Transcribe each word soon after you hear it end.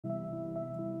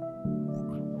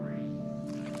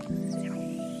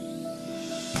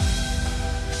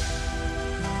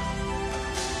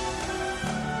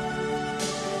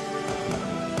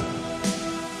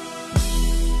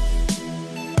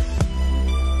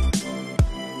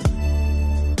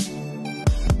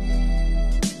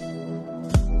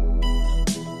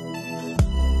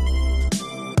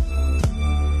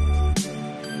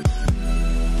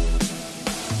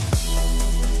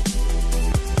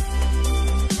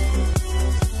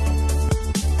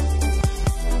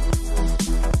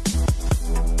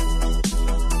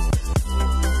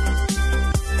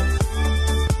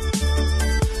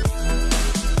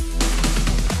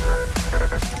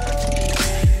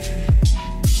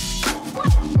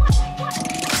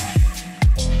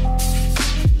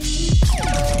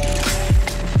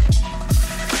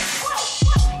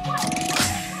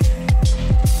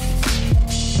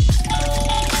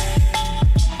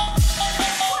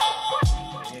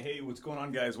Hey, what's going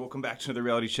on, guys? Welcome back to another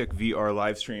Reality Check VR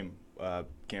live stream.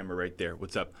 Camera right there.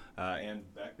 What's up?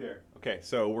 And back there. Okay,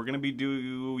 so we're going to be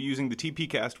using the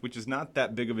TPCast, which is not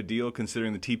that big of a deal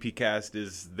considering the TPCast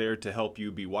is there to help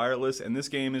you be wireless, and this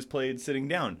game is played sitting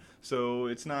down. So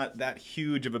it's not that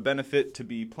huge of a benefit to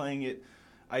be playing it.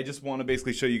 I just want to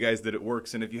basically show you guys that it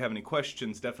works, and if you have any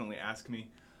questions, definitely ask me.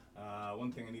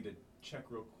 One thing I need to check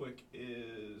real quick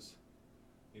is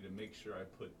I need to make sure I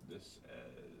put this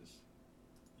as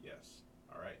yes.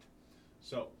 All right.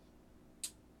 So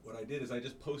what I did is I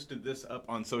just posted this up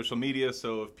on social media,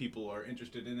 so if people are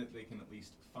interested in it, they can at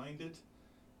least find it,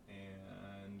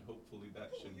 and hopefully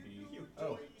that should be.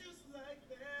 Oh,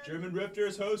 German Rifter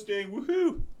is hosting.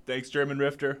 Woohoo! Thanks, German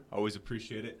Rifter. Always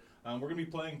appreciate it. We're gonna be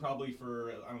playing probably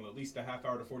for I don't know, at least a half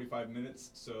hour to 45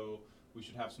 minutes, so we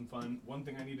should have some fun. One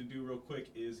thing I need to do real quick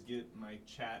is get my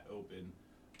chat open.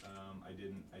 I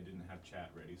didn't have chat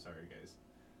ready. Sorry, guys.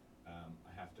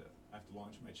 I have to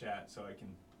launch my chat so I can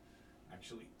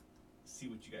actually see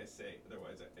what you guys say.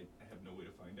 Otherwise, I have no way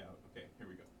to find out. Okay, here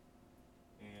we go.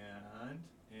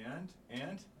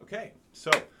 And okay.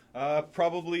 So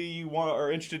probably you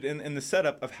are interested in the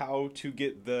setup of how to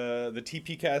get the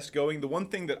TPCast going. The one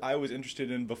thing that I was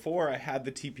interested in before I had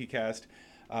the TPCast,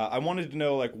 I wanted to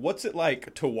know, like, what's it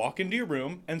like to walk into your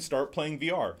room and start playing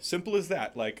VR? Simple as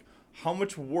that. Like, how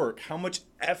much work, how much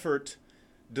effort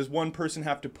does one person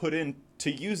have to put in to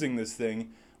using this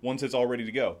thing once it's all ready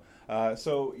to go?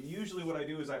 So usually what I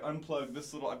do is I unplug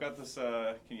this little, I've got this,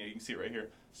 you can see it right here.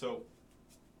 So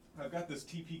I've got this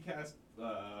TPCast,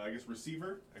 I guess,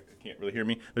 receiver. I can't really hear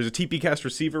me. There's a TPCast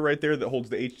receiver right there that holds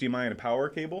the HDMI and a power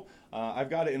cable. I've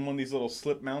got it in one of these little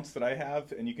slip mounts that I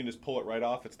have, and you can just pull it right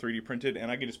off. It's 3D printed, and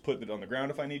I can just put it on the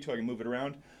ground if I need to. I can move it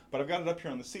around. But I've got it up here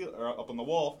on the ceiling, or up on the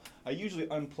wall. I usually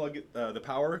unplug it, the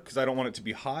power because I don't want it to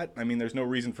be hot. I mean, there's no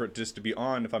reason for it just to be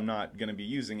on if I'm not going to be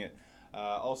using it.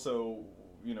 Also,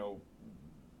 you know,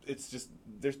 it's just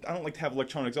I don't like to have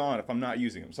electronics on if I'm not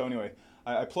using them. So anyway,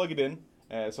 I plug it in.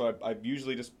 So I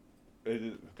usually just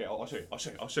okay. I'll show you.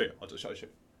 I'll show you.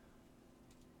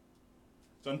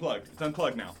 It's unplugged. It's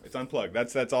unplugged now. It's unplugged.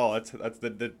 That's all. That's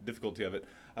the difficulty of it.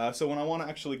 So when I want to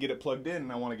actually get it plugged in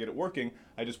and I want to get it working,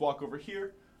 I just walk over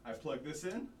here. I plug this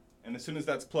in, and as soon as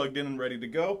that's plugged in and ready to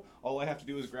go, all I have to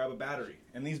do is grab a battery.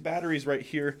 And these batteries right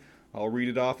here, I'll read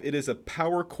it off. It is a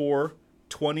PowerCore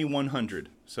 2100.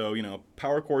 So, you know,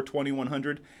 PowerCore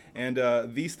 2100.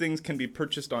 And these things can be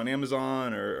purchased on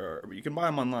Amazon or you can buy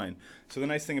them online. So the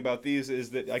nice thing about these is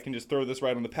that I can just throw this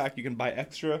right on the pack. You can buy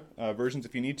extra versions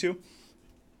if you need to.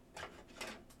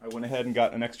 I went ahead and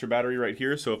got an extra battery right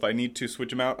here. So if I need to switch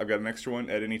them out, I've got an extra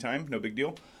one at any time. No big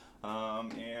deal.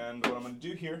 And what I'm going to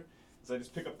do here is I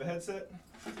just pick up the headset.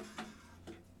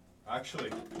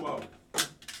 Actually, whoa.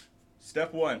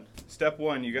 Step one,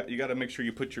 you got to make sure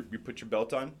you put your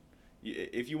belt on.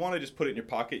 If you want to just put it in your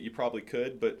pocket, you probably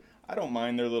could, but I don't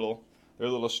mind their little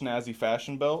snazzy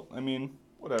fashion belt. I mean,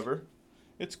 whatever,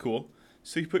 it's cool.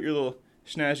 So you put your little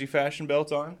snazzy fashion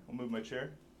belt on. I'll move my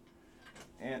chair,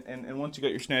 and once you got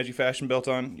your snazzy fashion belt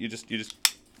on, you just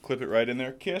clip it right in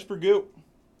there. Casper, Goop,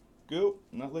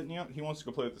 I'm not letting you out. He wants to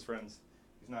go play with his friends.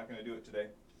 He's not going to do it today.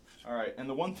 All right, and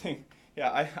the one thing. Yeah,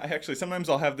 I actually, sometimes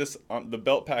I'll have this on the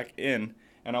belt pack in,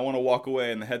 and I want to walk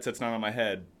away, and the headset's not on my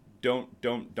head. Don't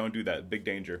do that. Big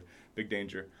danger. Big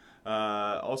danger.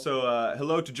 Also,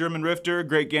 hello to German Rifter,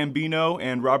 Great Gambino,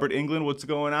 and Robert England. What's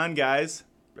going on, guys?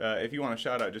 If you want a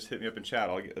shout out, just hit me up in chat.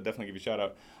 I'll definitely give you a shout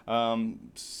out.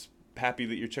 Happy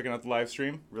that you're checking out the live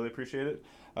stream. Really appreciate it.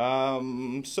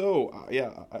 Yeah,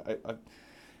 I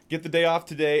get the day off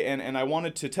today, and I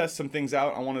wanted to test some things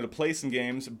out. I wanted to play some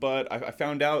games, but I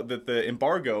found out that the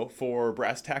embargo for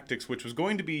Brass Tactics, which was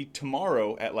going to be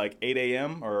tomorrow at like 8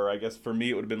 a.m., or I guess for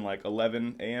me it would have been like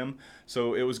 11 a.m.,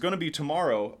 so it was going to be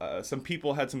tomorrow. Some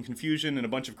people had some confusion, and a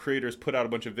bunch of creators put out a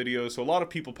bunch of videos, so a lot of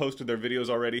people posted their videos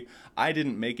already. I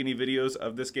didn't make any videos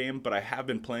of this game, but I have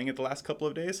been playing it the last couple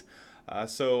of days,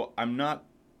 so I'm not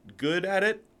good at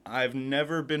it. I've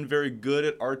never been very good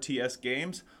at RTS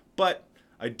games, but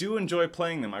I do enjoy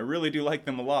playing them. I really do like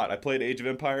them a lot. I played Age of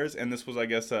Empires, and this was, I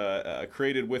guess,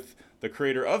 created with the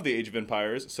creator of the Age of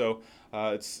Empires, so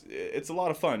it's a lot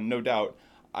of fun, no doubt.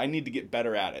 I need to get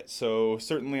better at it, so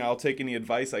certainly I'll take any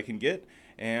advice I can get,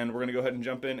 and we're going to go ahead and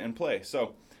jump in and play.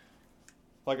 So,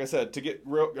 like I said, to get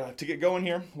going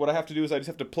here, what I have to do is I just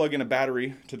have to plug in a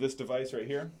battery to this device right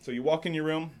here. So you walk in your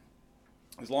room.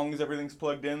 As long as everything's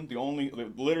plugged in,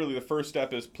 literally the first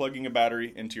step is plugging a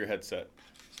battery into your headset.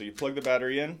 So you plug the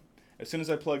battery in. As soon as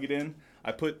I plug it in,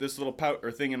 I put this little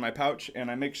thing in my pouch,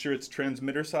 and I make sure it's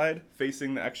transmitter side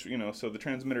facing the actual, so the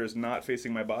transmitter is not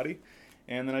facing my body.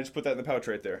 And then I just put that in the pouch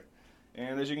right there.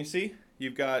 And as you can see,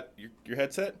 you've got your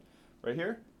headset right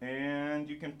here, and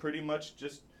you can pretty much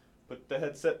just put the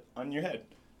headset on your head.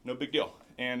 No big deal.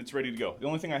 And it's ready to go. The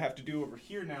only thing I have to do over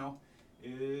here now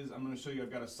is I'm going to show you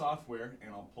I've got a software,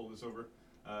 and I'll pull this over.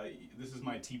 This is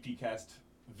my TPCast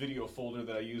video folder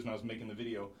that I used when I was making the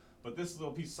video. But this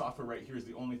little piece of software right here is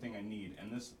the only thing I need.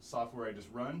 And this software I just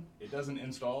run, it doesn't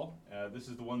install. This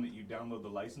is the one that you download the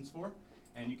license for.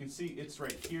 And you can see it's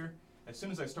right here. As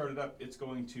soon as I start it up, it's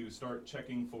going to start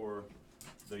checking for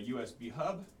the USB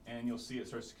hub, and you'll see it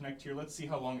starts to connect here. Let's see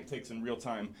how long it takes in real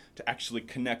time to actually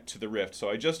connect to the Rift. So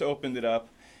I just opened it up.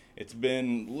 It's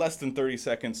been less than 30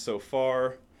 seconds so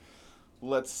far.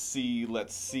 Let's see.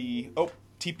 Oh,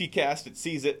 TPCast, it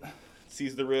sees it. It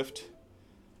sees the Rift.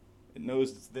 It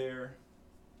knows it's there.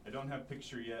 I don't have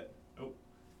picture yet. Oh,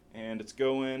 and it's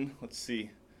going. Let's see.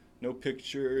 No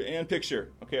picture and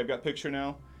picture. Okay, I've got picture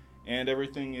now, and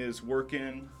everything is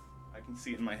working. I can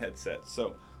see it in my headset.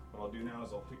 So what I'll do now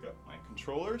is I'll pick up my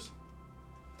controllers,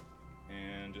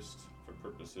 and just for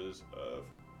purposes of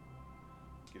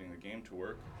getting the game to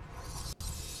work.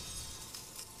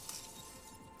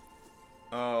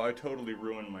 Oh, I totally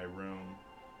ruined my room.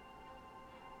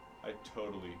 I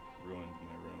totally ruined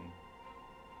my room.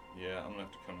 Yeah, I'm gonna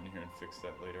have to come in here and fix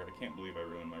that later. I can't believe I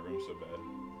ruined my room so bad.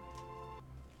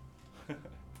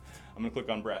 I'm gonna click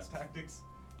on Brass Tactics,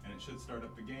 and it should start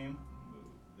up the game.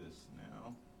 Move this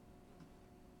now.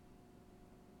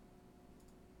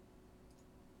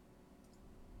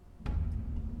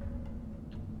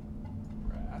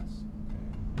 Brass,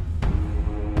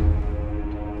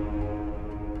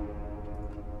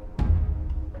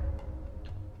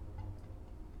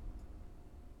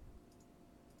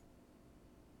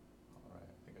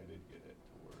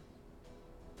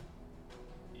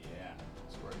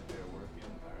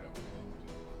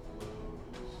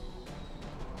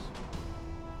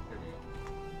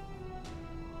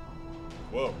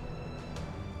 whoa.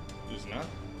 It's not?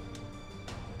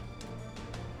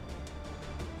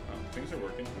 Oh, things are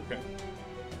working. Okay.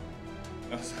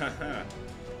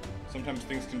 Sometimes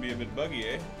things can be a bit buggy,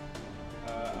 eh?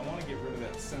 I want to get rid of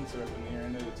that sensor up in the air. I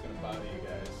know it's going to bother you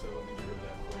guys, so let me get rid of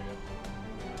that for you.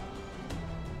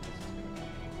 This is going to be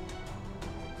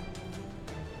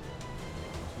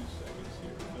 2 seconds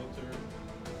here. Filter.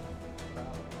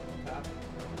 Top.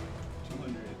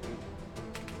 200.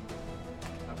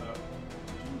 How about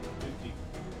 250?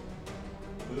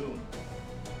 Boom.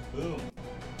 Boom.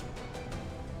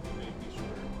 Make me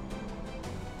shorter.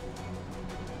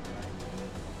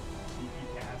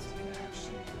 TPCast in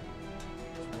action.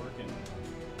 It's working.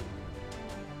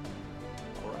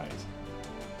 Alright.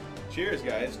 Cheers,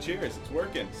 guys. Cheers. It's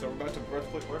working. So we're about to play.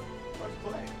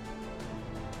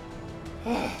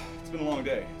 It's been a long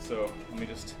day, so let me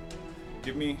just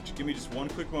give me just one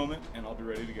quick moment, and I'll be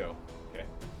ready to go. Okay.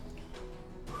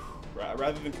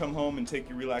 Rather than come home and take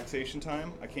your relaxation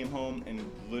time, I came home and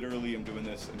literally am doing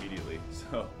this immediately.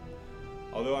 So,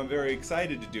 although I'm very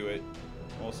excited to do it,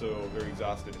 I'm also very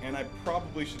exhausted. And I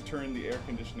probably should turn the air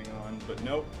conditioning on, but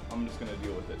nope, I'm just gonna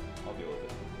deal with it. I'll deal with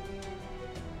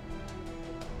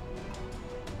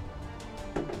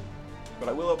it. But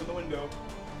I will open the window.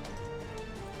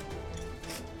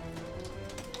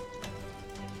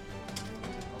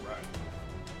 Alright.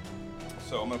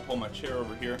 So I'm gonna pull my chair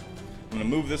over here. I'm going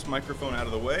to move this microphone out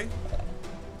of the way,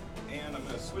 and I'm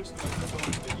going to switch the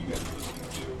microphone that you guys are listening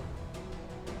to so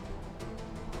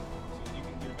that you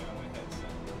can hear me on my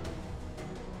headset.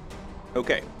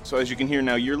 Okay, so as you can hear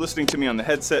now, you're listening to me on the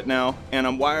headset now, and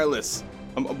I'm wireless.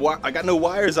 I got no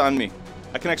wires on me.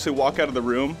 I can actually walk out of the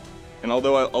room, and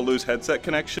although I'll lose headset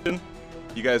connection,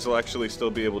 you guys will actually still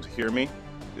be able to hear me.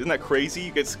 Isn't that crazy?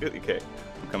 You guys, okay,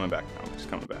 I'm coming back. I'm just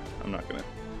coming back. I'm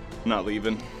not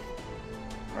leaving.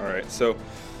 Alright, so,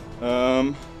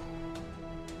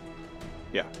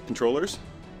 yeah, controllers.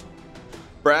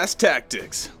 Brass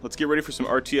Tactics. Let's get ready for some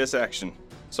RTS action.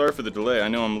 Sorry for the delay. I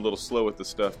know I'm a little slow with this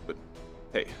stuff, but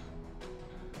hey,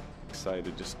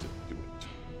 excited just to do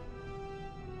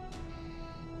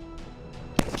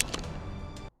it.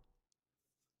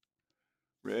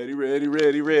 Ready, ready,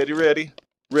 ready, ready, ready.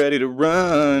 Ready to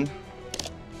run.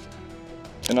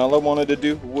 And all I wanted to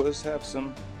do was have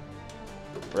some,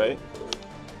 right?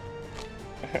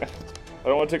 I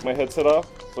don't want to take my headset off,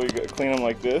 so you gotta clean them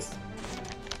like this.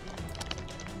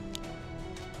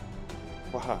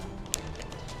 Wow.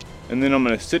 And then I'm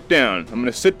gonna sit down. I'm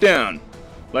gonna sit down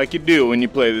like you do when you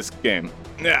play this game.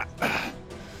 Yeah.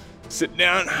 Sit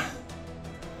down.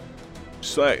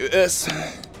 Just like this.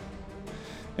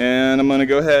 And I'm gonna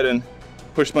go ahead and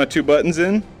push my 2 buttons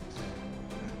in.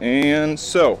 And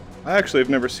so, I actually have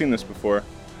never seen this before.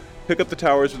 Pick up the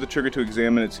towers with the trigger to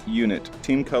examine its unit.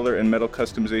 Team color and metal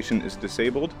customization is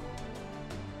disabled.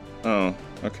 Oh,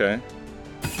 okay.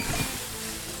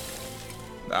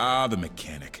 Ah, the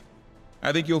mechanic.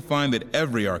 I think you'll find that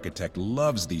every architect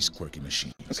loves these quirky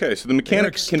machines. Okay, so the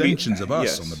mechanic can be extensions of us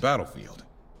yes. on the battlefield.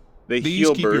 These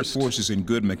keep burst. your forces in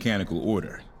good mechanical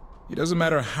order. It doesn't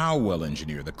matter how well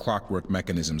engineered the clockwork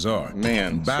mechanisms are.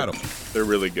 Man, in battle, they're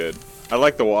really good. I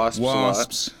like the wasps a lot.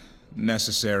 Wasps,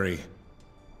 necessary.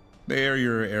 They are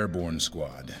your airborne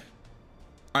squad.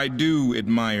 I do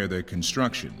admire their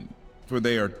construction, for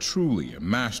they are truly a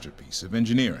masterpiece of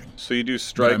engineering. So you do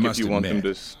strike if you want them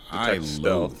to detect I stealth.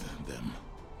 loathe them.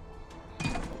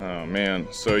 Oh man,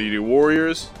 so you do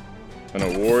warriors? I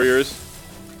know warriors.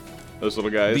 Those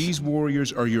little guys. These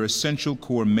warriors are your essential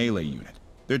core melee unit.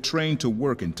 They're trained to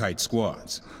work in tight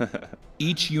squads.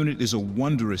 Each unit is a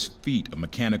wondrous feat of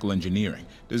mechanical engineering,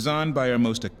 designed by our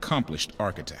most accomplished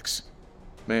architects.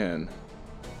 Man.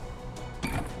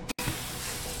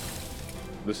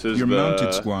 This is your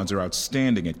mounted squads are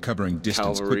outstanding at covering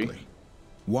distance cavalry. quickly.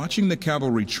 Watching the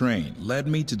cavalry train led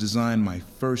me to design my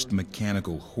first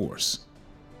mechanical horse.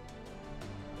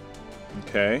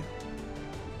 Okay.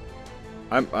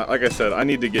 Like I said, I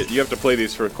need to get. You have to play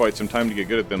these for quite some time to get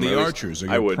good at them. The archers are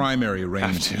your primary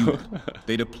ranged unit.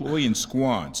 They deploy in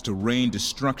squads to rain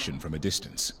destruction from a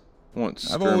distance.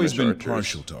 I've always been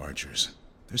partial to archers.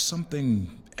 There's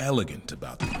something elegant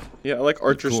about them. Yeah, I like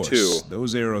archers too.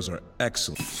 Those arrows are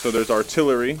excellent. So there's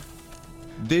artillery.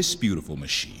 This beautiful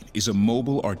machine is a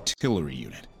mobile artillery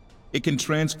unit. It can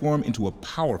transform into a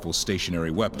powerful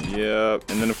stationary weapon. Yeah,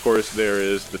 and then of course there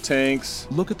is the tanks.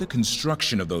 Look at the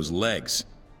construction of those legs.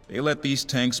 They let these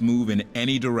tanks move in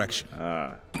any direction.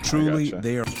 Truly,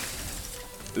 they are...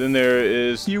 Then there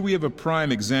is... Here we have a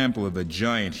prime example of a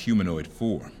giant humanoid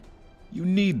form. You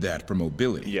need that for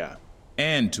mobility. Yeah.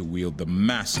 And to wield the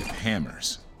massive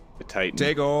hammers. The Titan.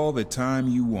 Take all the time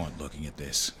you want looking at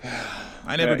this.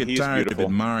 I never get tired of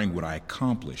admiring what I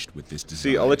accomplished with this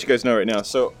design. See, I'll let you guys know right now.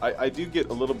 So I do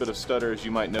get a little bit of stutter, as you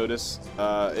might notice.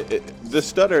 The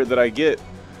stutter that I get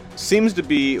seems to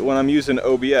be when I'm using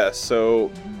OBS. So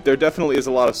there definitely is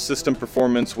a lot of system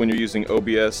performance when you're using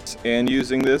OBS and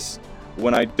using this.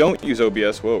 When I don't use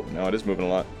OBS, whoa, now it is moving a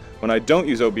lot. When I don't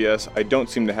use OBS, I don't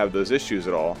seem to have those issues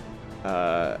at all.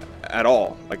 At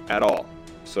all.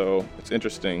 So it's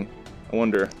interesting. I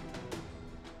wonder,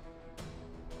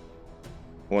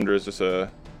 is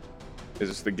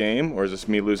this the game, or is this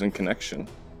me losing connection?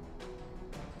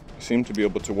 I seem to be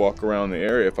able to walk around the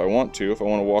area if I want to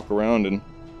walk around and,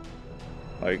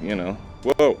 like, you know,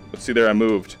 whoa, let's see there, I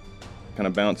moved. Kind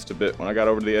of bounced a bit when I got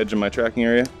over to the edge of my tracking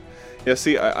area. Yeah,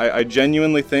 see, I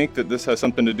genuinely think that this has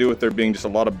something to do with there being just a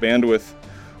lot of bandwidth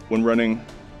when running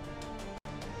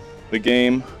the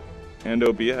game and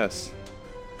OBS.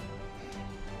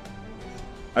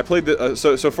 I played the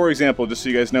so for example, just so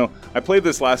you guys know, I played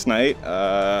this last night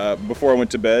before I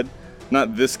went to bed.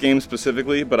 Not this game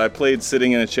specifically, but I played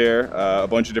sitting in a chair a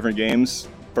bunch of different games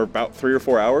for about 3 or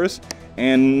 4 hours,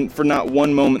 and for not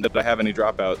one moment did I have any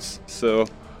dropouts. So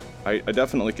I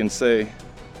definitely can say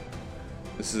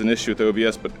this is an issue with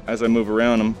OBS. But as I move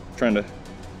around, I'm trying to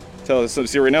tell. So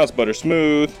see right now it's butter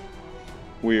smooth.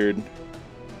 Weird.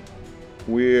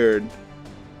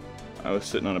 I was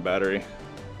sitting on a battery.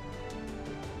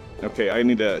 Okay, I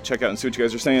need to check out and see what you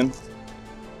guys are saying.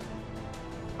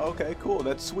 Okay, cool.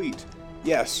 That's sweet.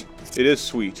 Yes, it is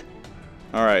sweet.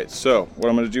 Alright, so what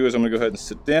I'm going to do is I'm going to go ahead and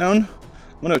sit down.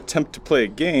 I'm going to attempt to play a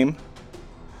game.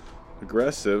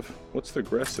 Aggressive. What's the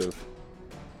aggressive?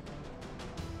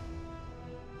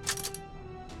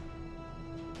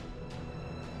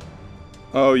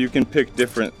 Oh, you can pick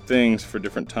different things for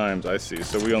different times. I see.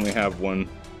 So we only have one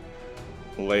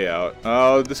layout.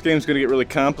 Oh, this game's going to get really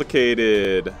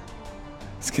complicated.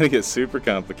 It's going to get super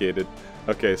complicated.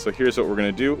 Okay, so here's what we're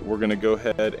going to do. We're going to go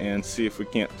ahead and see if we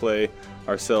can't play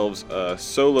ourselves a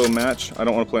solo match. I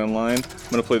don't want to play online. I'm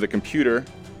going to play the computer.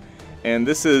 And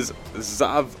this is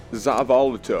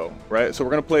Zavalto, right? So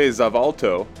we're going to play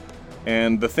Zavalto.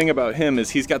 And the thing about him is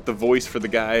he's got the voice for the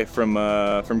guy from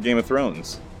Game of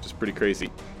Thrones, which is pretty crazy.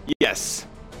 Yes!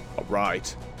 All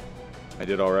right. I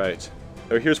did all right.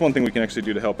 Here's one thing we can actually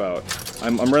do to help out.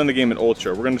 I'm running the game at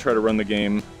Ultra. We're going to try to run the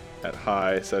game at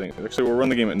high settings. Actually, we'll run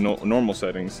the game at normal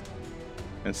settings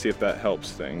and see if that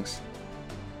helps things.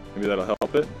 Maybe that'll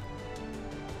help it. Is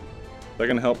that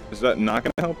going to help? Is that not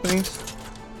going to help things?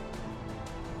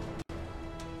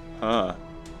 Huh.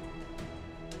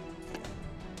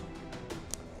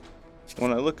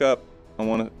 When I look up, I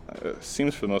want to... It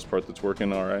seems for the most part that's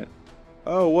working alright.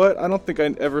 Oh, what? I don't think I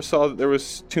ever saw that there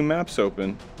was 2 maps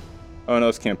open. Oh, no,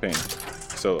 it's campaign.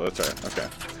 So, that's alright. Okay.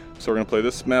 So we're gonna play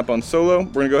this map on solo.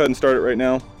 We're gonna go ahead and start it right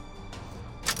now.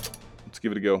 Let's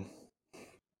give it a go.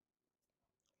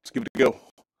 Let's give it a go.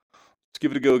 Let's give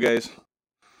it a go, guys.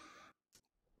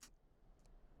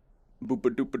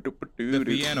 The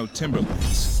Piano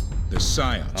Timberlands. The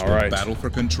Scions will battle for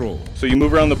control. So you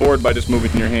move around the board by just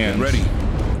moving your hands. Get ready.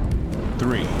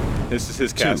 3. This is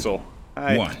his castle.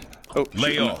 1. Oh,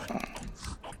 lay on.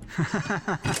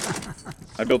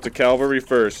 I built a cavalry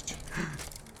first.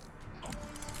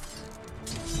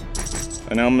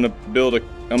 And now I'm gonna build a.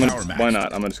 Why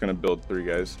not? I'm just gonna build 3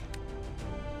 guys.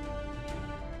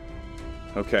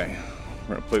 Okay,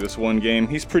 we're gonna play this one game.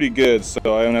 He's pretty good, so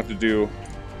I don't have to do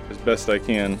as best I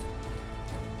can.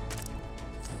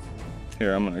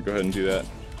 Here, I'm gonna go ahead and do that.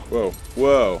 Whoa,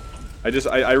 whoa!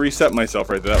 I reset myself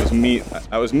right there. That was me.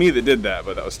 That was me that did that,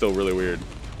 but that was still really weird.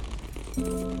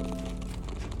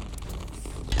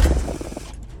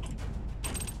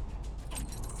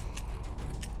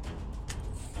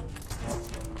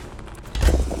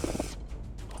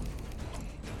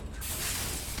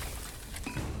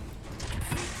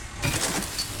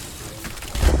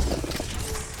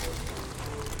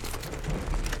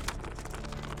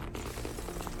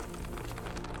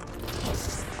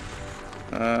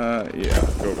 Yeah,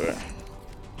 go over there.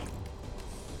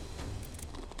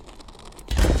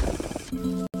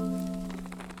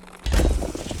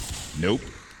 Nope.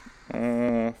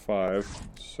 5.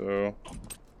 So,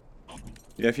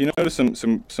 yeah, if you notice some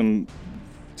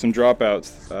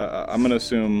dropouts, I'm gonna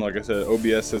assume, like I said,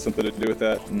 OBS has something to do with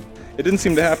that, and it didn't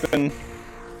seem to happen.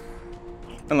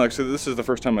 And like, so this is the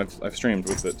first time I've streamed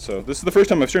with it. So this is the first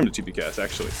time I've streamed a TPCast.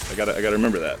 Actually, I gotta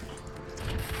remember that.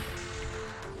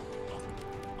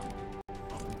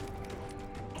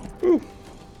 Whew.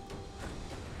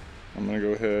 I'm gonna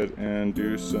go ahead and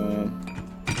do some.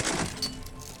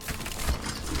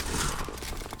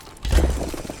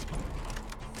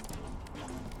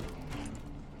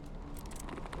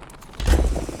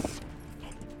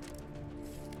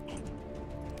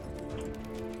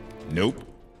 Nope.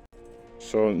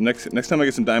 So next time I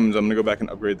get some diamonds, I'm gonna go back and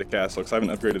upgrade the castle, because I haven't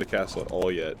upgraded the castle at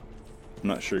all yet. I'm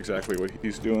not sure exactly what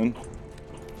he's doing.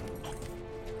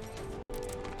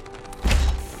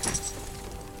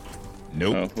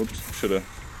 Nope. Oh, whoops. Should've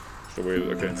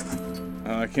waited. Okay.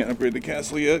 I can't upgrade the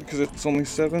castle yet because it's only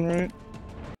 7, right?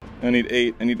 I need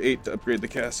 8. I need 8 to upgrade the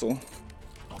castle.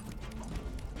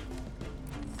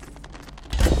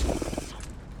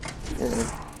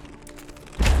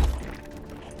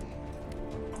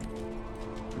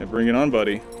 Yeah, bring it on,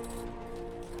 buddy.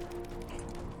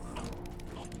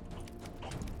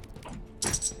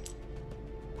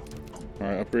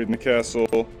 Alright, upgrading the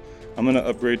castle. I'm gonna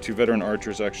upgrade to veteran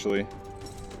archers, actually.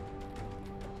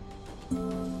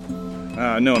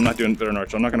 No, I'm not doing veteran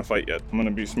archer. I'm not gonna fight yet. I'm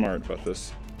gonna be smart about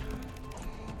this.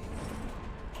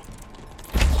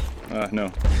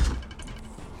 No.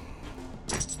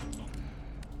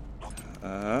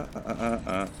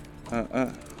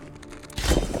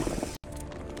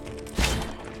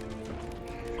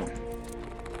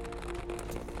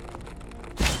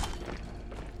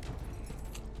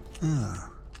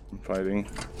 I'm fighting.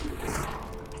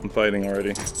 I'm fighting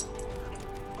already.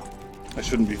 I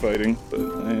shouldn't be fighting, but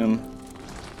I am.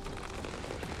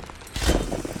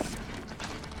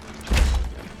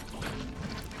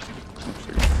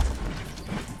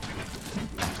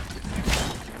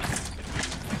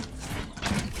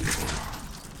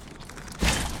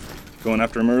 Going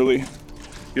after him early.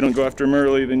 If you don't go after him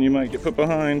early, then you might get put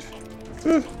behind.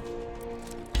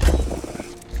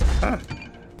 Ah.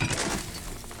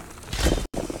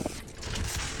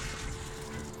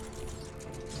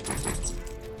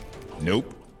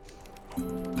 Nope.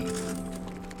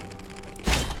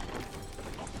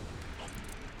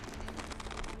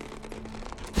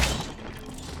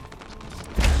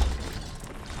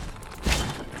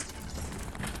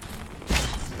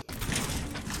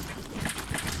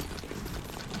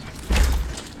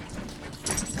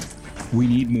 We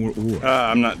need more ore.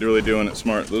 I'm not really doing it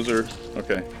smart. Those are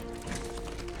okay.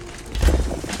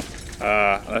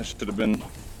 That should have been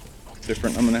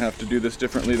different. I'm gonna have to do this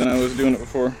differently than I was doing it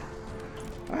before.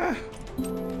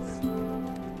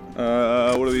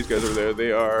 What are these guys over there?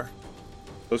 They are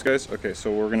those guys? Okay,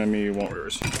 so we're gonna be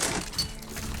warriors.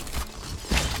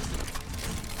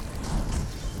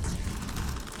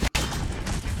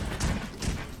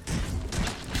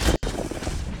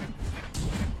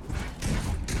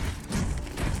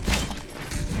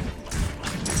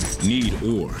 Need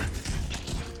ore.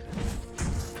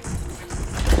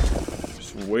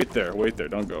 Just wait there,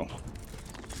 don't go.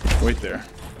 Wait there.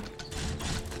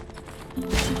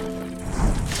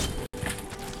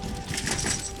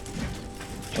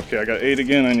 Okay, I got 8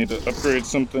 again. I need to upgrade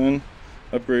something.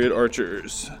 Upgrade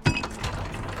archers.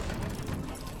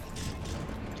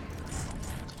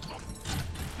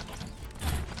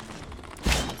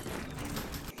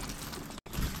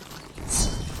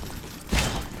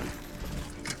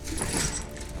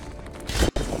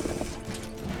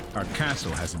 Our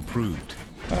castle has improved.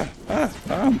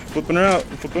 I'm flipping out.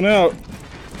 I'm flipping out.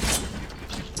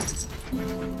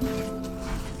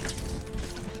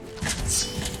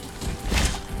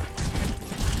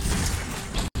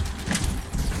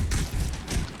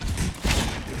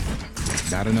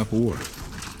 Not enough ore.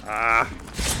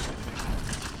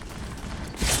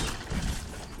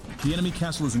 The enemy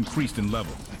castle is increased in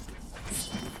level.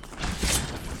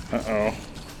 Uh-oh.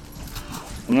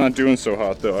 I'm not doing so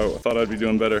hot, though. I thought I'd be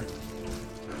doing better.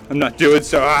 I'm not doing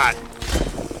so hot!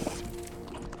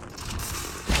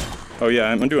 Oh yeah,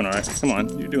 I'm doing alright. Come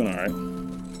on, you're doing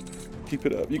alright. Keep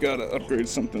it up. You gotta upgrade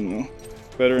something, though.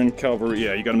 Veteran cavalry.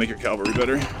 Yeah, you gotta make your cavalry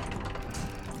better.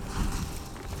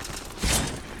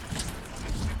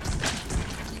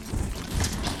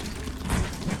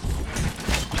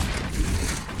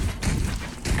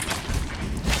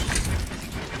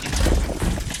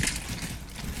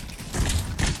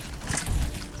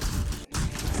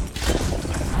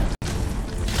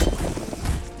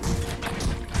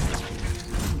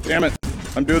 Damn it,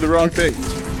 I'm doing the wrong thing.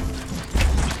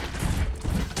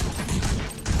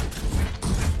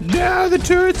 No, the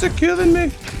turrets are killing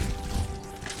me.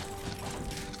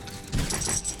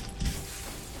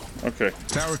 Okay.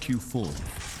 Tower queue full.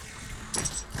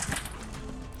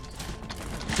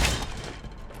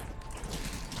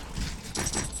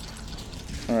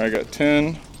 Alright, I got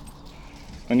 10.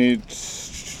 I need...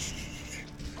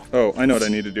 Oh, I know what I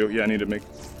need to do. Yeah, I need to make...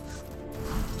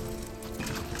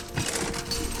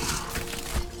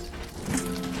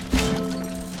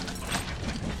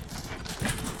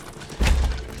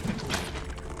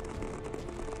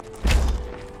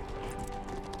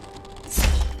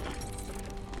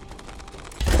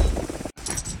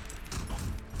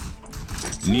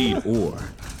 Need ore.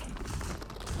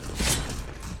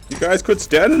 You guys quit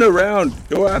standing around.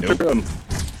 Go after them.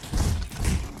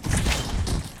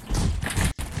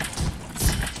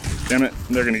 Damn it,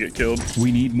 they're gonna get killed.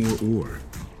 We need more ore.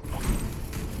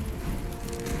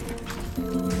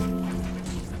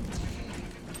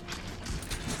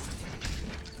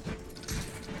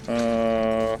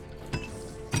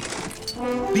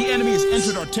 The enemy has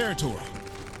entered our territory.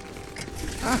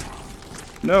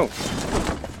 No.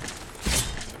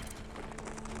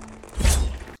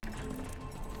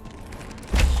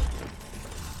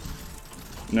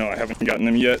 No, I haven't gotten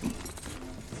them yet.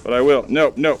 But I will.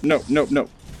 No, no, no, no, no.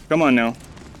 Come on now.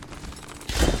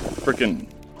 Frickin'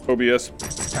 OBS.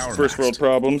 Tower First world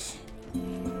problems.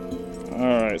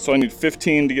 Alright, so I need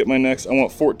 15 to get my next. I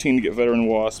want 14 to get veteran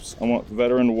wasps. I want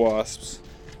veteran wasps.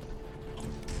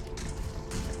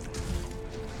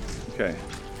 Okay.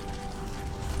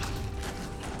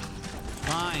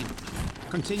 Fine.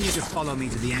 Continue to follow me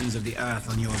to the ends of the earth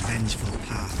on your vengeful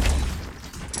path.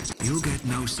 You'll get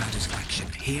no satisfaction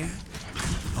here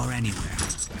or anywhere.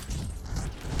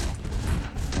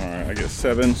 Alright, I get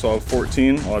 7, so I'll have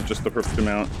 14. I'll have just the perfect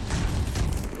amount.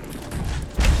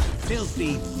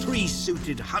 Filthy,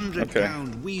 three-suited,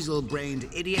 100-pound, weasel-brained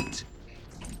idiot.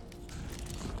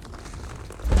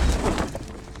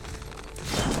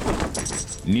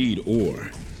 Need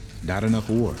ore. Not enough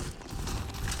ore.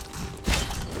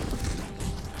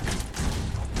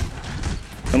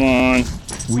 Come on.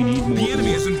 We need more. The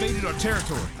enemy has invaded our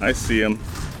territory. I see him.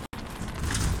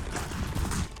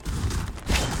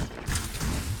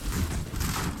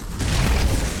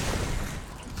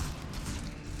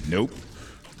 Nope.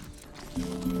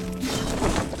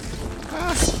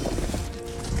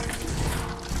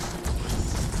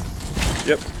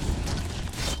 Yep.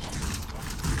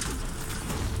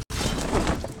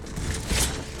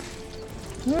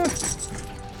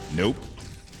 Nope.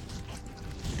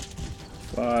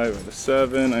 5 out of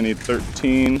 7. I need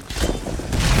 13.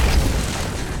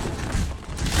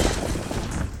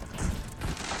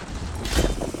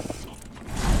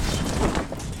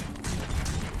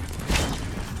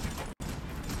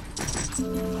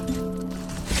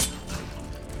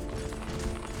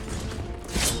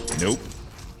 Nope.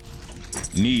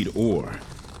 Need ore.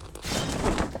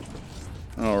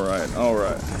 All right, all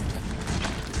right.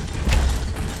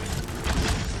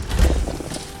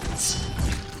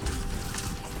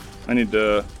 I need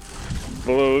to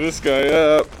blow this guy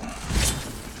up.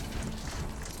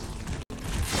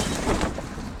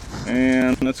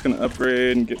 And that's gonna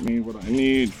upgrade and get me what I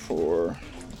need for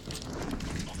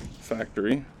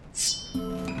factory.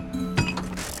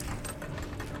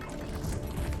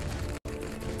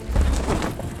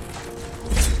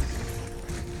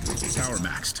 Tower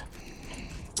maxed.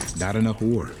 Not enough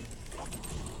ore.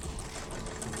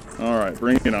 All right,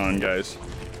 bring it on, guys.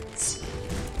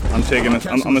 I'm taking this.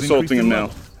 I'm assaulting him now.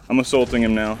 I'm assaulting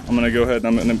him now. I'm gonna go ahead and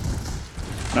I'm gonna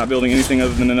not building anything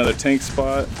other than another tank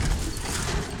spot.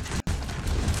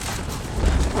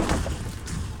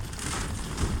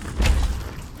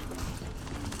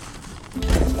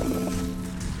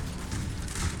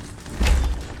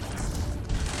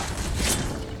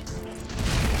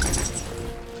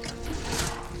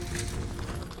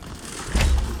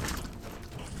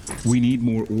 We need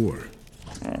more ore.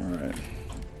 All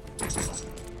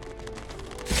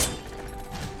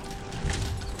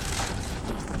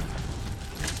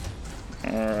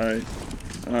right.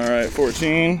 All right,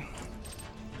 14.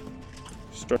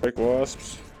 Strike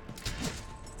wasps.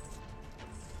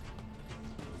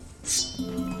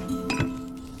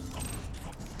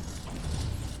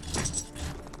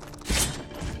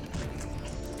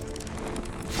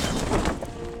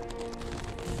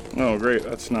 Oh, great.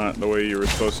 That's not the way you were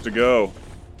supposed to go.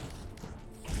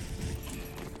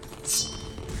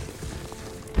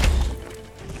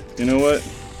 You know what?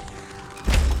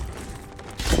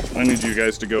 I need you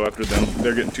guys to go after them.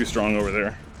 They're getting too strong over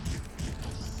there.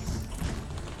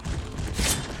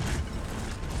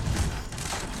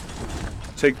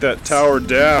 Take that tower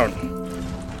down.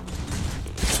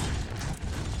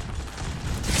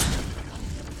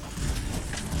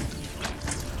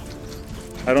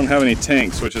 I don't have any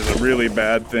tanks, which is a really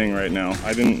bad thing right now.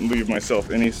 I didn't leave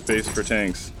myself any space for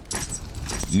tanks.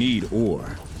 Need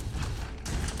ore.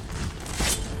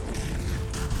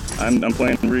 I'm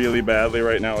playing really badly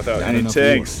right now without Not any enough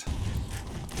tanks.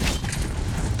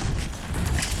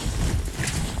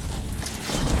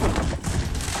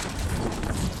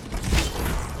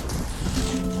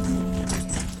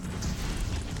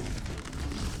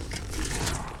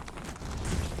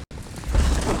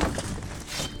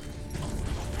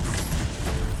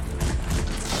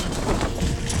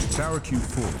 Tower Q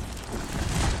full.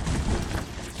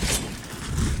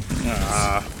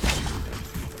 Ah.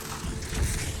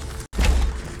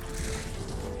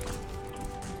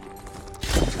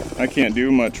 I can't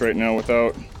do much right now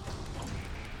without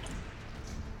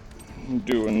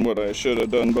doing what I should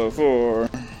have done before.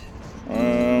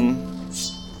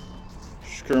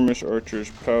 Skirmish archers,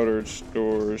 powdered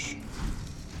stores.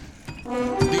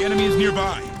 The enemy is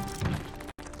nearby.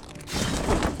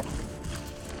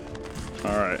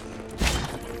 Alright.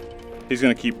 He's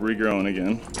gonna keep regrowing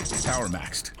again. Tower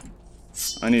maxed.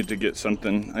 I need to get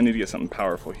something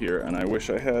powerful here, and I wish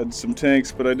I had some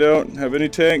tanks, but I don't have any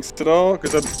tanks at all,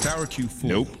 because I'm Tower Q full.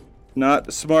 Nope. not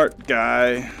a smart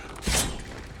guy.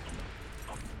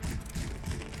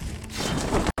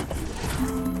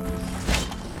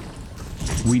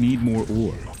 We need more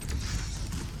ore.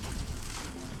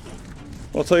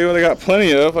 I'll tell you what I got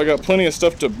plenty of. I got plenty of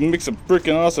stuff to make some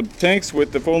freaking awesome tanks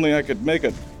with, if only I could make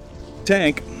a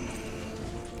tank.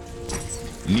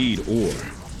 Need ore.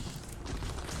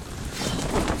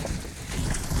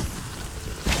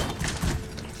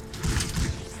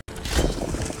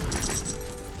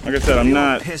 Like I said, I'm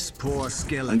not. Piss poor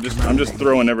skill I'm at just commanding.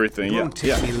 throwing everything. Yeah, Won't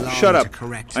take me yeah. long Shut to up.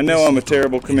 correct I know this I'm a little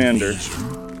terrible commander.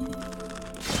 invasion.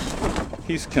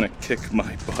 He's gonna kick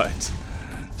my butt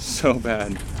so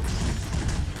bad.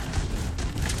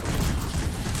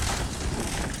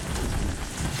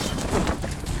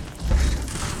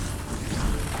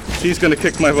 He's gonna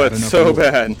kick my butt so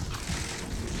bad.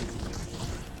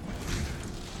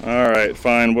 All right,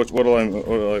 fine. What will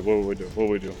we do? What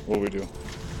will we do?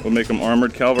 We'll make them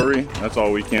armored cavalry. That's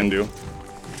all we can do.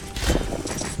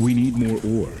 We need more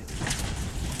ore.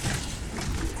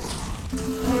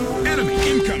 Enemy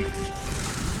incoming.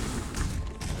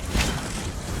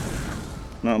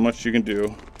 Not much you can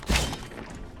do.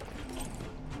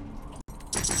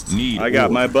 Need I got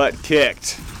ore. my butt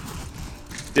kicked.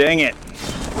 Dang it.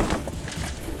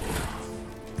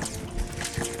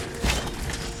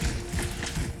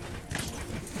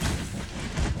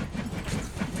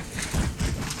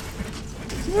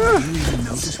 Do you even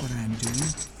notice what I'm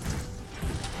doing?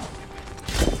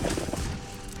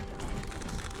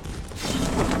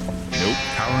 Nope.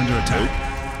 Tower under attack.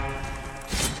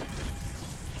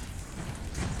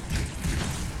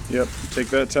 Yep, take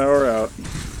that tower out.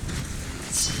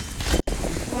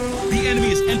 The enemy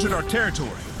has entered our territory.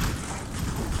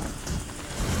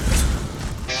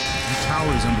 The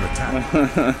tower is under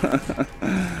attack.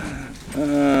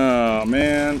 Oh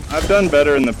man, I've done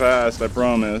better in the past, I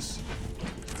promise.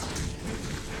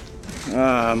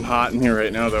 I'm hot in here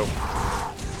right now though.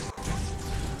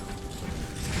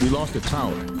 We lost a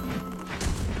tower.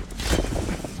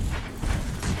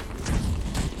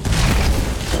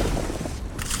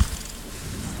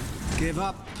 Give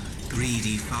up,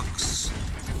 greedy fox.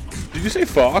 Did you say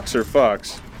fox or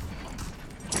fox?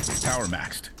 Power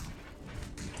maxed.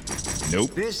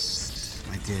 Nope. This,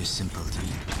 my dear simpleton,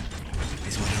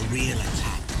 is what a real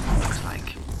attack looks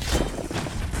like.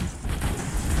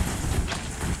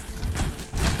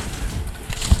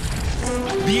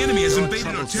 The enemy has Your invaded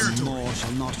our troublesome territory. maw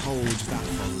shall not hold that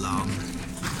for long.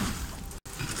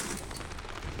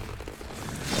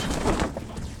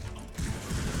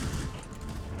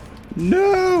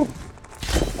 No!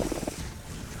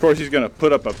 Of course he's gonna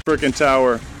put up a frickin'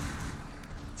 tower.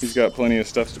 He's got plenty of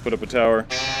stuff to put up a tower.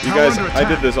 You guys, I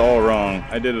did this all wrong.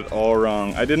 I did it all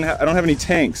wrong. I don't have any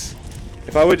tanks.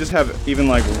 If I would just have even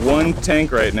like one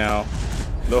tank right now,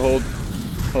 the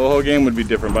whole game would be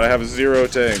different, but I have 0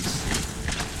 tanks.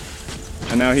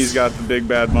 And now he's got the big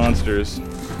bad monsters.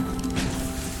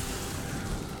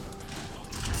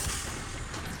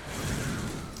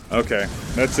 Okay,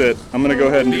 that's it. I'm gonna go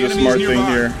ahead and do the smart thing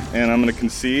here, and I'm gonna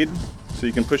concede. So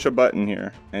you can push a button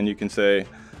here, and you can say,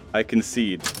 I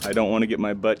concede. I don't want to get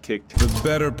my butt kicked The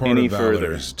better part any of valor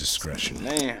further. is discretion.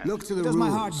 Man. Look to the rules. Does my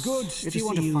heart good If you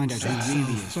want to find out who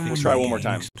really is We'll try one more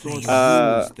time.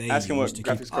 Ask him what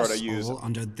graphics card I use.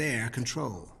 Under their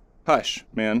control. Hush,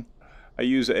 man. I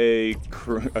use a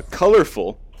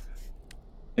colorful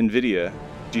NVIDIA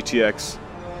GTX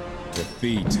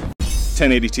Defeat.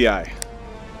 1080 Ti.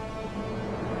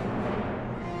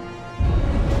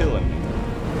 Killing me.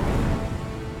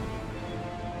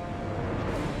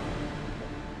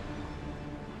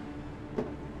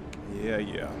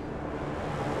 Yeah.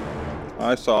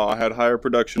 I saw I had higher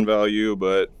production value,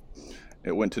 but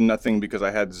it went to nothing because I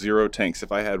had 0 tanks.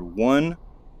 If I had one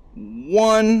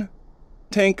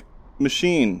tank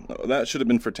machine, that should have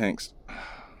been for tanks. What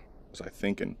was I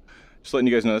thinking? Just letting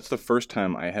you guys know, that's the first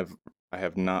time I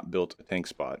have not built a tank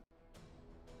spot.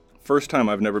 First time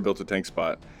I've never built a tank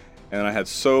spot, and I had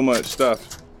so much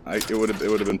stuff. It would have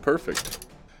been perfect.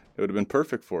 It would have been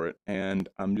perfect for it, and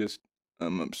I'm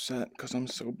upset because I'm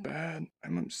so bad.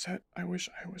 I'm upset. I wish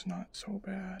I was not so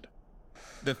bad.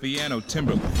 The Fiano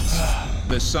Timberlands.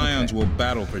 The Scions will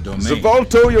battle for domain.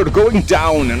 Zavalto, you're going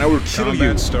down, and I will kill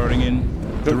Combat you. starting in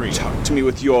Don't 3. talk to me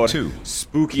with your 2,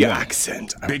 spooky 1.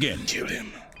 accent. I Begin. will kill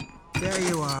him. There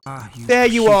you are. There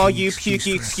you are, you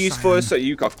puking pukey excuse for us. So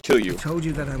I'll kill you. I told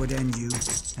you that I would end you,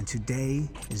 and today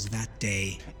is that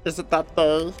day. Is it that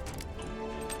day?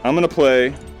 I'm gonna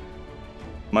play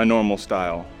my normal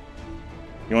style.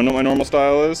 You wanna know what my normal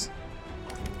style is?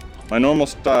 My normal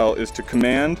style is to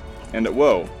command and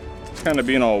whoa. It's kind of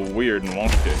being all weird and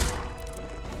wonky.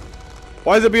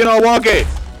 Why is it being all wonky?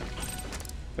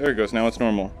 There it goes, now it's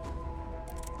normal.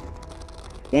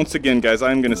 Once again, guys,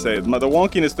 I'm gonna say, the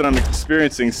wonkiness that I'm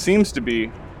experiencing seems to be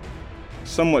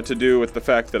somewhat to do with the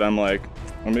fact that I'm like,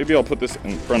 or maybe I'll put this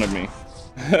in front of me.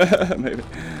 Maybe.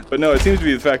 But no, it seems to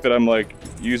be the fact that I'm like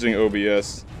using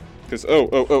OBS. Because,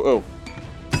 oh.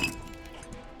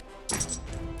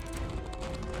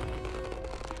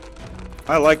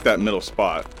 I like that middle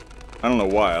spot. I don't know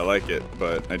why I like it,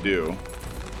 but I do.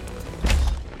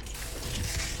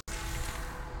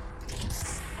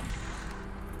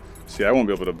 See, I won't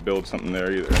be able to build something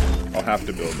there either. I'll have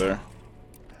to build there.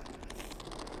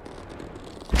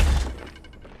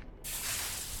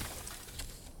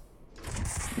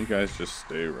 You guys just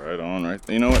stay right on right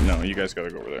there. You know what? No, you guys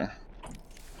gotta go over there.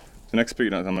 The next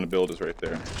speed I'm gonna build is right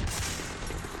there.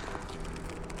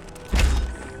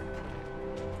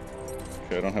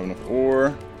 Okay, I don't have enough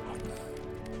ore.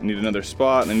 I need another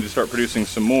spot, and I need to start producing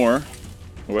some more.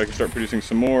 The way I can start producing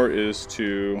some more is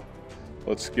to...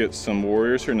 Let's get some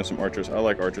warriors here and some archers. I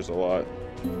like archers a lot.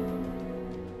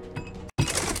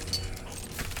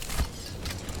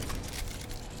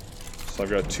 So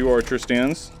I've got 2 archer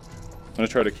stands. I'm going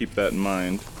to try to keep that in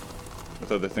mind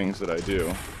with other things that I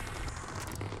do.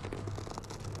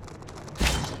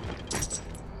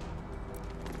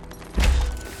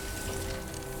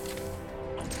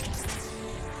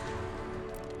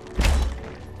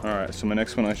 Alright, so my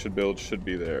next one I should build should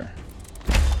be there.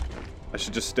 I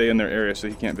should just stay in their area so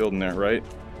he can't build in there, right?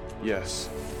 Yes.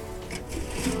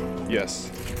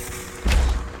 Yes.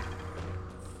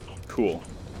 Cool.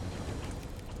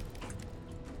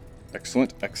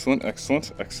 Excellent, excellent,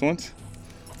 excellent, excellent.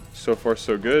 So far,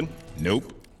 so good.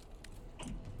 Nope.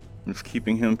 I'm just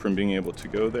keeping him from being able to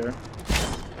go there.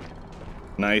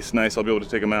 Nice, nice. I'll be able to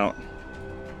take him out.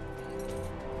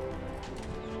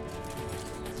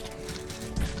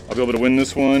 I'll be able to win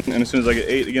this one, and as soon as I get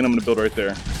 8 again, I'm going to build right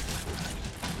there.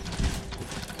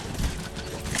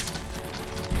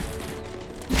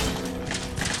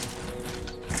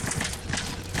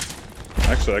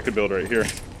 Actually, I could build right here.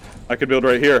 I could build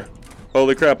right here.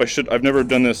 Holy crap, I've never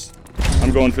done this.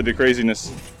 I'm going for the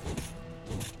craziness.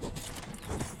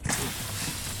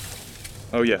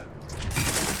 Oh, yeah.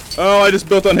 Oh, I just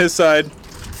built on his side.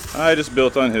 I just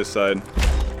built on his side.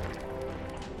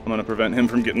 I'm gonna prevent him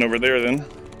from getting over there then.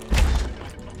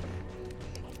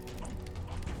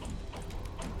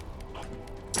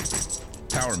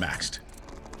 Tower maxed.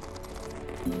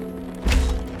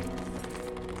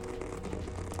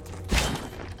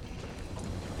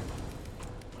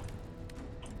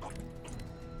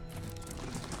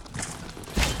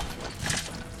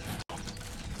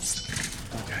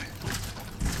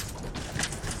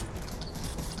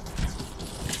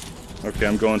 Okay,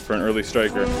 I'm going for an early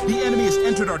striker. The enemy has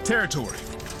entered our territory.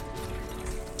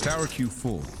 Tower queue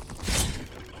full.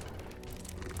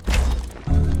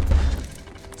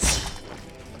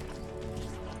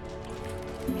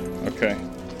 Okay.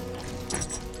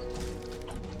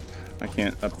 I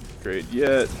can't upgrade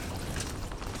yet.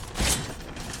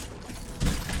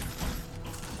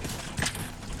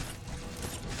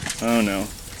 Oh no.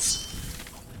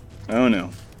 Oh no.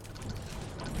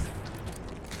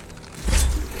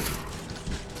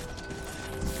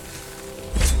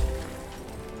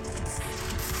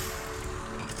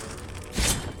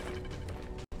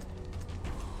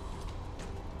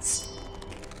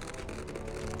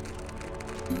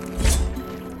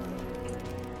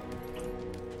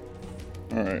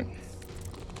 Alright.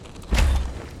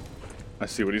 I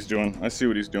see what he's doing. I see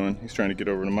what he's doing. He's trying to get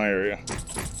over to my area.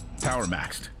 Tower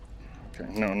maxed.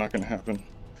 Okay, no, not gonna happen.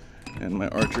 And my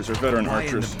archers are veteran Why in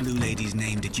archers. the Blue Lady's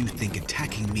name did you think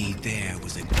attacking me there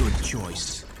was a good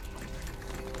choice?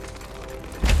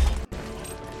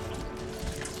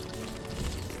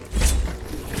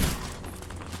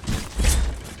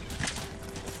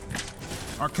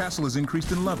 Our castle has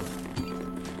increased in level.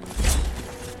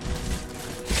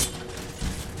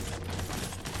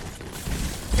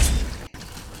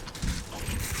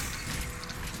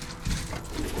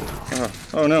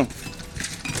 Oh no.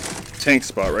 Tank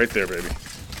spot right there, baby.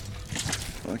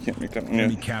 Well, I can't make that one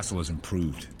Enemy yet. castle has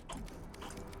improved.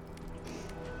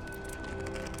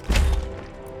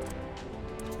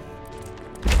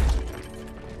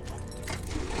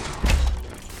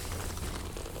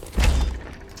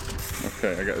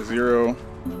 Okay, I got 0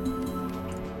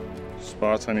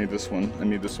 spots. I need this one. I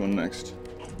need this one next.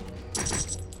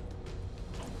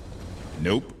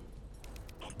 Nope.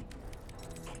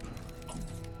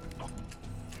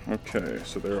 Okay,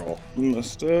 so they're all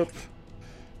messed up.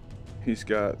 He's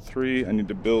got 3. I need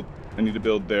to build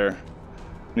there.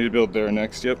 I need to build there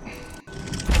next, yep.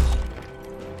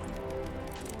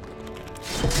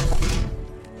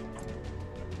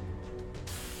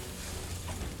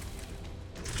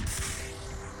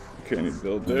 Okay, I need to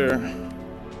build there.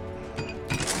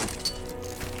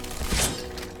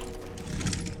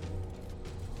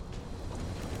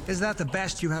 Is that the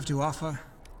best you have to offer?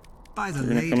 By the You're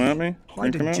gonna lady, come at me? why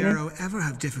You're did gonna come at me? Jero ever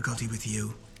have difficulty with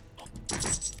you?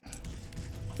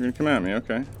 You're gonna come at me,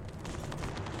 okay.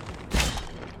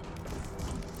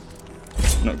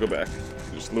 No, go back.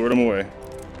 Just lured him away.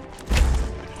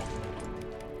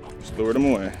 Just lured him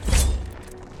away.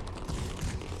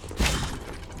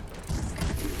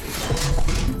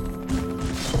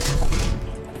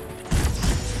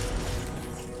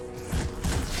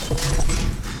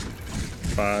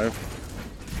 Five.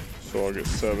 So I'll get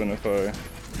 7 if I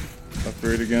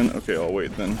upgrade again. Okay, I'll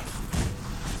wait then.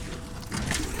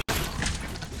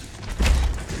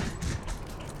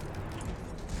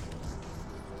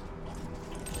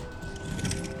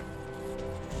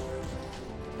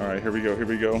 Alright, here we go, here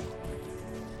we go.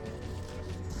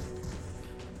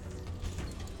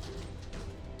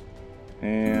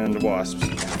 And wasps.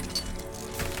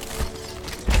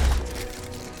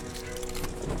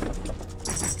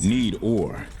 Need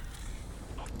ore.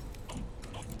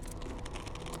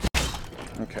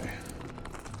 Okay.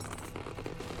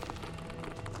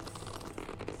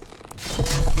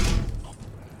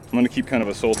 I'm gonna keep kind of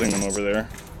assaulting them over there.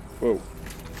 Whoa.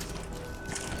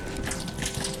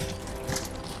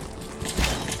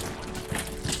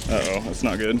 Uh-oh, that's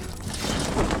not good.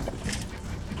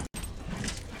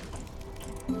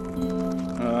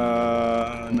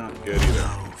 Not good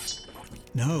either.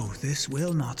 No, this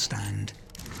will not stand.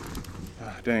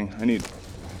 Ah, dang, I need...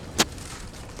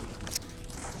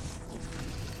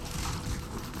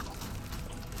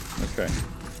 Okay.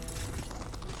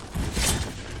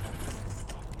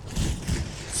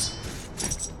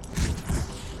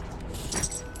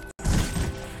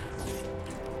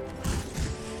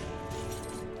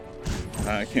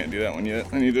 I can't do that one yet.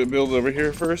 I need to build over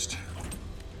here first.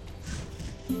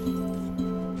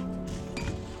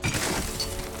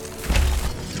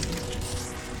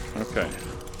 Okay.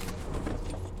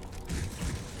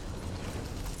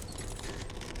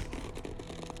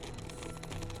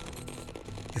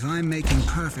 If I'm making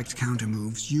perfect counter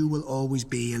moves, you will always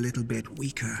be a little bit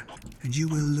weaker, and you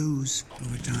will lose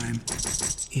over time.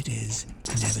 It is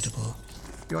inevitable.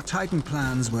 Your Titan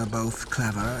plans were both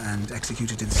clever and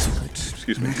executed in secret.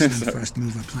 Excuse me. An excellent Sorry. first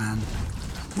mover plan.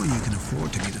 When you can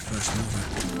afford to be the first mover.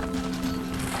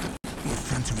 You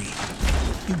effrontery.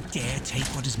 You dare take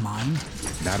what is mine?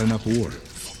 Not enough ore.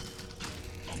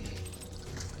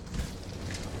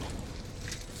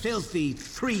 Filthy,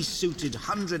 three-suited,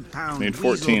 100-pound, Need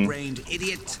 14. weasel-brained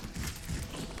idiot.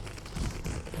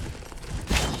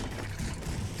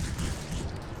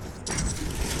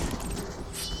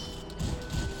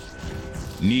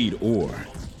 Need ore.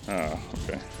 Oh,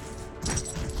 okay.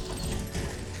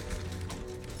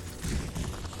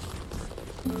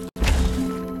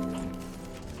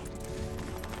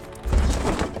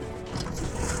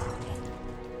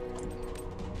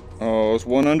 Oh, it's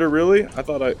one under, really? I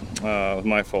thought it was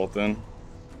my fault then.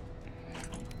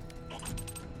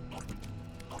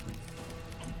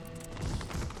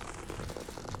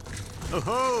 Oh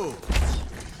ho!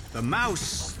 The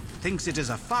mouse thinks it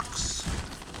is a fox.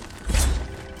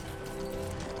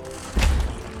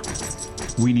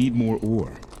 We need more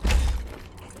ore.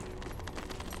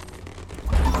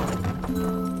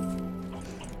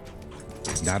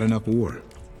 Not enough ore.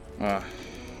 Ah.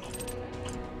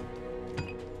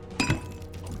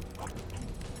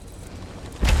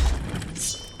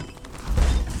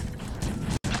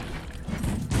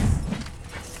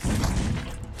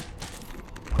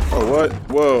 Oh, what?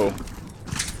 Whoa.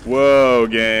 Whoa,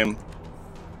 game.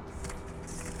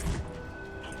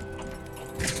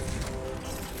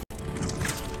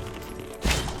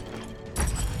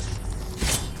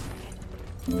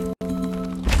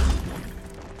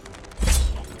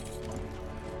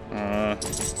 Uh,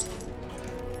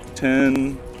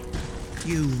 10.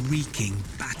 You reeking,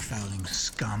 backfouling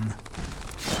scum.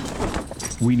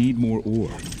 We need more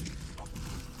ore.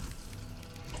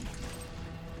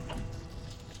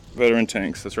 Veteran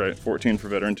tanks, that's right. 14 for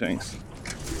veteran tanks.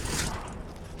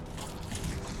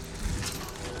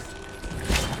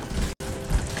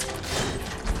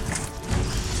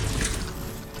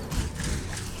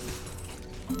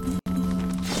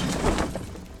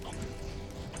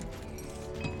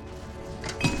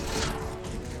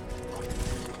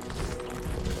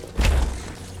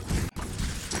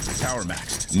 Tower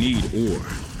maxed. Need ore.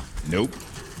 Nope.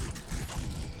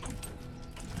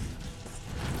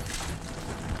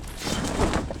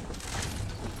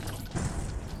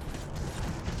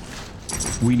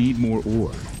 We need more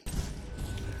ore.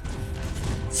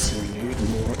 We need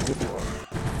more ore.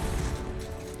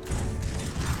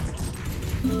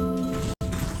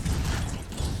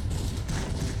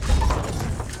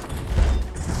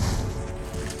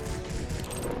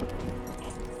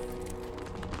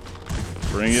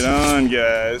 Bring it on,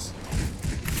 guys.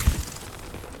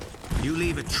 You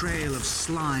leave a trail of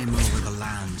slime over the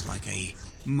land like a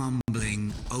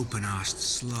mumbling, open-arsed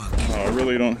slug. Oh, I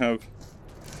really don't have...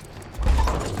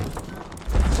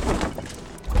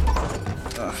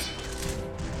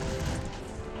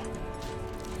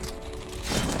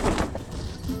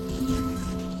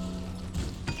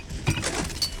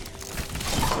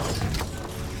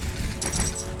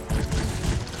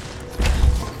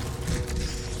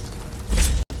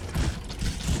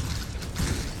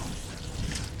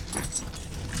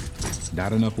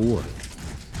 Not enough ore.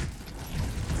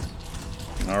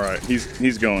 All right,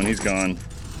 he's going. He's gone.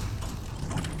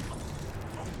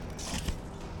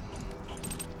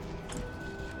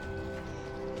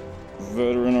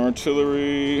 Veteran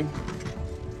artillery.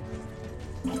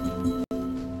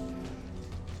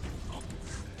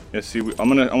 Yeah, see, I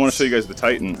want to show you guys the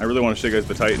Titan. I really want to show you guys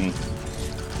the Titan.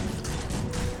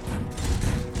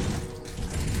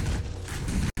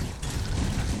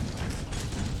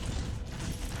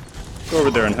 Go over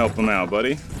there and help him out,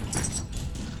 buddy.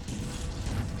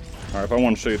 Alright, if I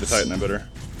want to show you the Titan, I better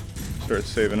start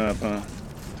saving up, huh?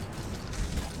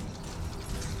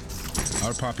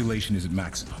 Our population is at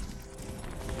maximum.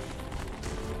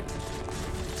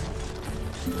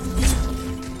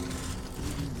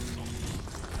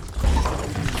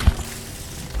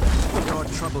 Your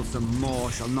troublesome maw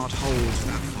shall not hold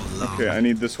that for long. Okay, I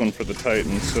need this one for the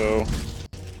Titan, so...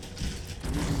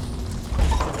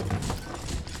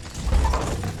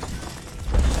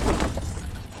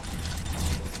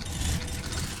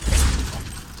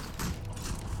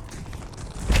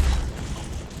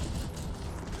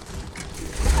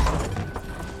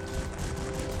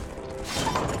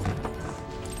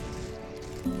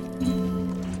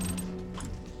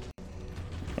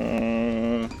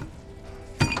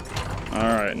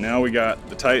 Alright, now we got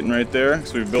the Titan right there,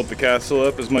 so we've built the castle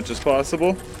up as much as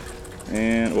possible.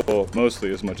 And, well,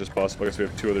 mostly as much as possible. I guess we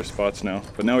have 2 other spots now.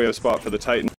 But now we have a spot for the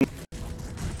Titan.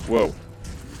 Whoa.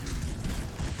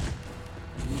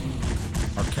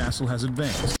 Our castle has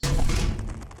advanced.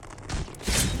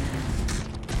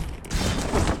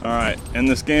 Alright, end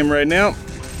this game right now.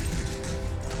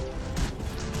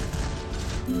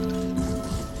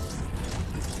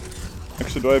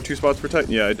 Actually, do I have 2 spots for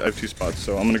Titan? Yeah, I have 2 spots,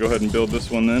 so I'm gonna go ahead and build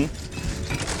this one then.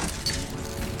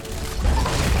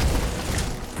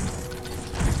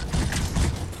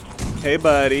 Hey,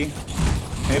 buddy.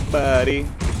 Hey, buddy.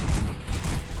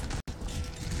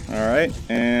 Alright,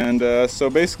 and so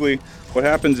basically what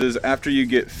happens is after you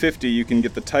get 50, you can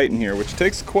get the Titan here, which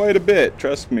takes quite a bit,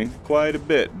 trust me, quite a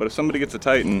bit. But if somebody gets a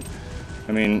Titan,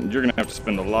 I mean, you're going to have to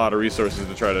spend a lot of resources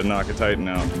to try to knock a Titan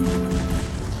out.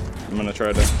 I'm going to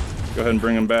try to go ahead and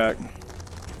bring him back.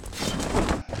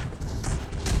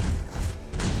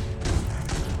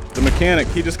 The mechanic,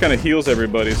 he just kind of heals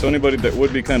everybody, so anybody that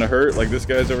would be kind of hurt, like this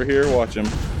guy's over here, watch him.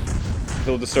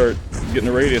 He'll just start getting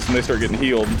a radius and they start getting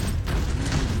healed.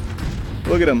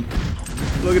 Look at him.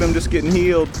 Look at him just getting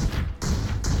healed.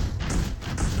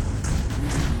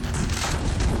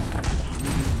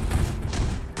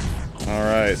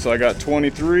 Alright, so I got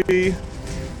 23,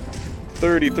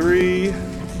 33,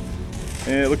 and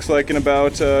it looks like in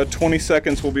about 20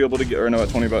 seconds we'll be able to get, or no,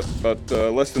 about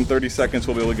less than 30 seconds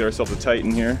we'll be able to get ourselves a Titan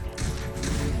here.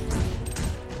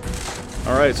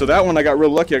 Alright, so that one I got real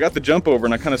lucky. I got the jump over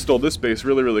and I kind of stole this base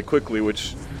really, really quickly,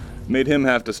 which made him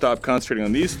have to stop concentrating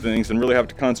on these things and really have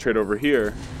to concentrate over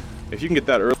here. If you can get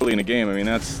that early in a game, I mean,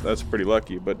 that's pretty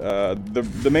lucky. But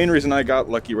the main reason I got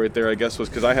lucky right there, I guess, was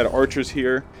because I had archers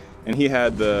here, and he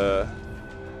had the,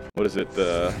 what is it,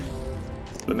 the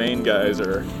main guys,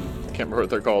 or I can't remember what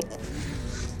they're called.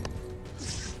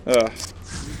 What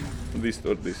are these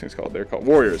things called? They're called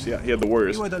warriors. Yeah, he had the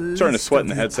warriors. I'm starting to sweat in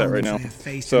the headset right now.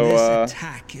 So this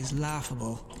attack is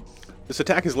laughable. This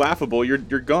attack is laughable. You're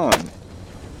gone.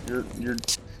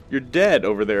 You're dead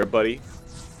over there, buddy.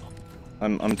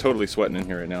 I'm totally sweating in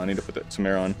here right now. I need to put some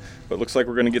air on. But it looks like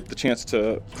we're going to get the chance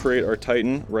to create our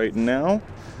Titan right now.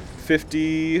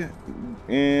 50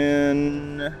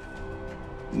 in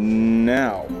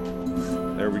now.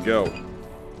 There we go.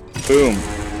 Boom.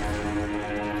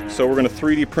 So we're going to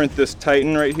 3D print this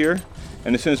Titan right here.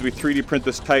 And as soon as we 3D print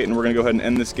this Titan, we're going to go ahead and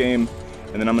end this game.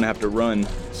 And then I'm going to have to run.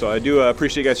 So I do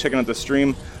appreciate you guys checking out the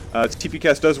stream.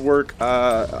 TPCast does work.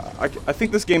 I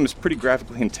think this game is pretty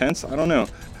graphically intense. I don't know.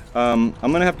 I'm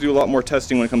gonna have to do a lot more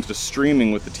testing when it comes to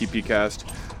streaming with the TPCast.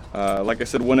 Like I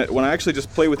said, when I actually just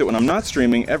play with it when I'm not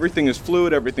streaming, everything is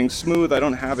fluid, everything's smooth. I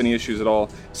don't have any issues at all.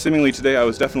 Seemingly today, I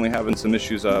was definitely having some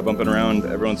issues bumping around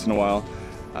every once in a while.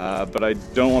 But I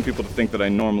don't want people to think that I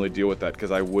normally deal with that,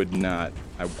 because I would not.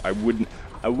 I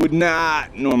would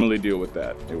not normally deal with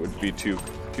that. It would be too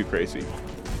crazy.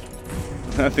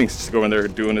 That thing's just going there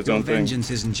doing its own thing.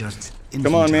 Vengeance isn't just infantile.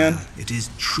 Come on, man. It is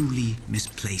truly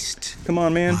misplaced. Come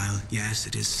on, man. While, yes,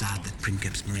 it is sad that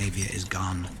Princeps Moravia is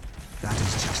gone, that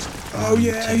is just... Oh,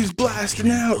 yeah, he's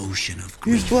blasting out. Ocean of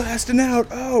grief. He's blasting out.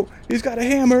 Oh, he's got a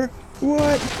hammer.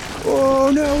 What? Oh,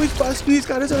 no, he's busting. He's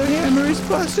got his other hammer. He's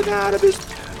busting out of his...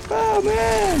 Oh,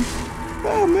 man.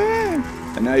 Oh, man.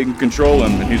 And now you can control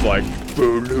him, and he's like...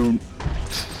 Boom.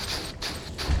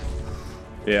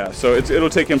 Yeah, so it'll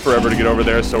take him forever to get over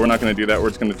there, so we're not going to do that. We're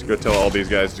just going to go tell all these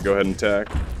guys to go ahead and attack.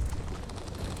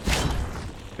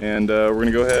 And we're going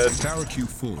to go ahead... Tower queue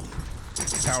full.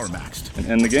 Power maxed. And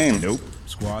end the game. Nope.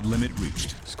 Squad limit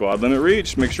reached. Squad limit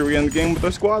reached. Make sure we end the game with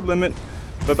our squad limit.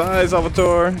 Bye-bye,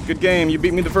 Salvatore. Good game. You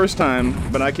beat me the first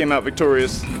time, but I came out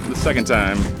victorious the second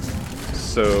time.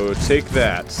 So take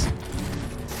that.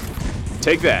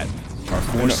 Take that. Our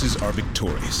forces are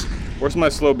victorious. Where's my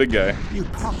slow big guy? You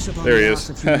pox upon There he the is. arse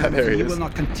of humanity. There he You is. will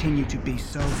not continue to be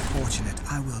so fortunate.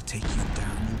 I will take you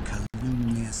down, you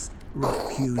calumnious,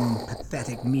 rough-hewn,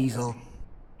 pathetic measle.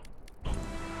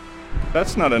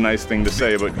 That's not a nice thing to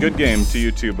say, but good game to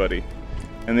you too, buddy.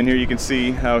 And then here you can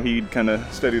see how he kind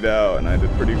of steadied out, and I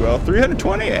did pretty well.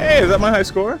 320. Hey, is that my high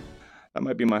score? That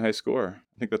might be my high score.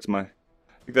 I think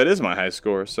that is my high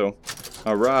score. So,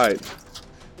 all right.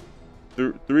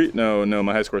 No,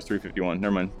 my high score is 351.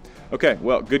 Never mind. Okay,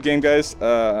 well, good game, guys.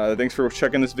 Thanks for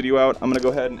checking this video out. I'm gonna go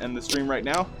ahead and end the stream right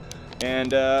now,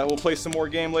 and we'll play some more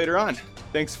game later on.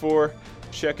 Thanks for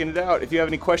checking it out. If you have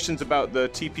any questions about the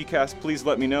TPCast, please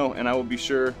let me know, and I will be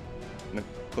sure. I'm gonna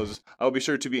close this. I will be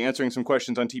sure to be answering some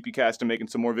questions on TPCast and making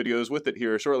some more videos with it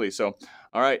here shortly. So,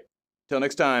 all right, till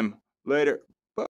next time. Later.